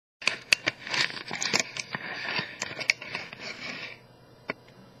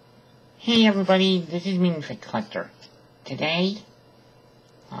Hey everybody, this is Minifig Collector. Today,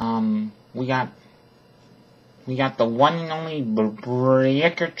 we got the one and only Brick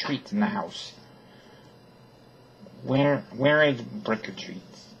or Treats in the house. Where is Brick or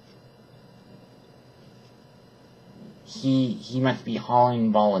Treats? He must be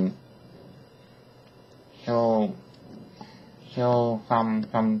hauling ballin'. He'll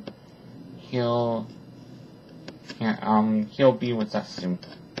be with us soon.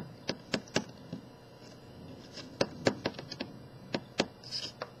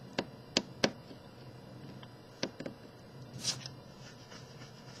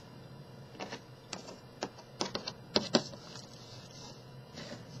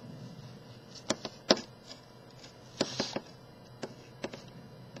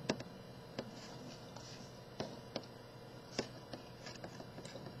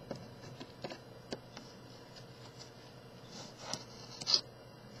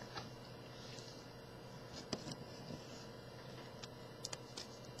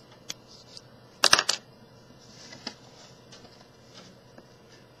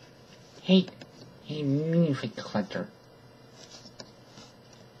 Hey, Minifig Collector.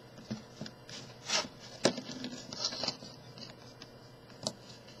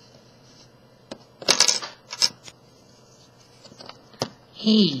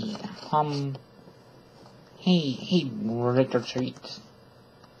 Hey, Brick or Treats.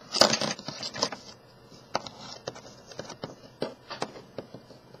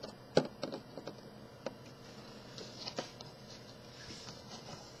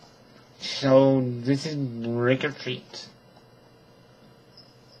 So, this is Brick or Treat.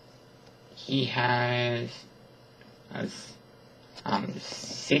 He has a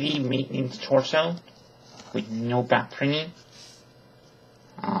city maintenance torso with no back printing.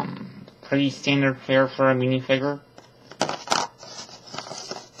 Pretty standard fare for a minifigure.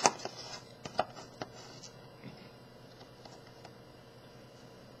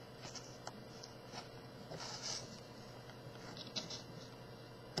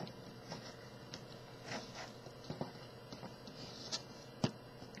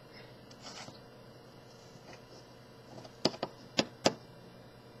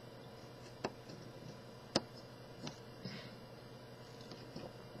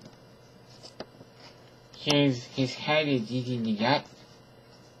 His head is easy to get.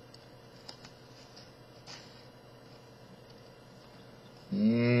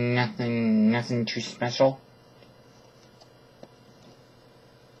 Nothing too special.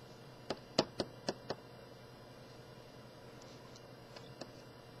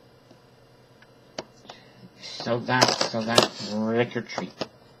 So that's Brick or Treat.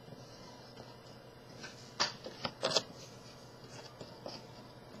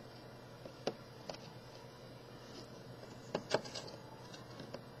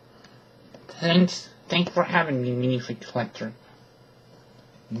 Thanks for having me, Minifig Collector.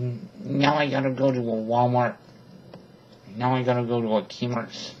 Now I gotta go to a Walmart. Now I gotta go to a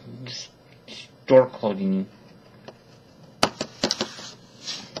Kmart store clothing.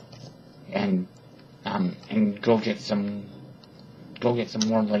 And go get some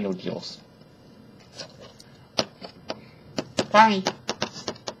more Lego deals. Bye.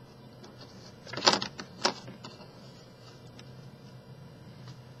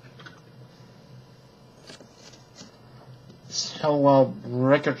 So while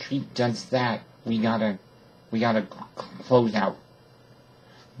Brick or Treat does that, we gotta close out.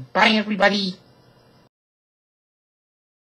 Bye everybody!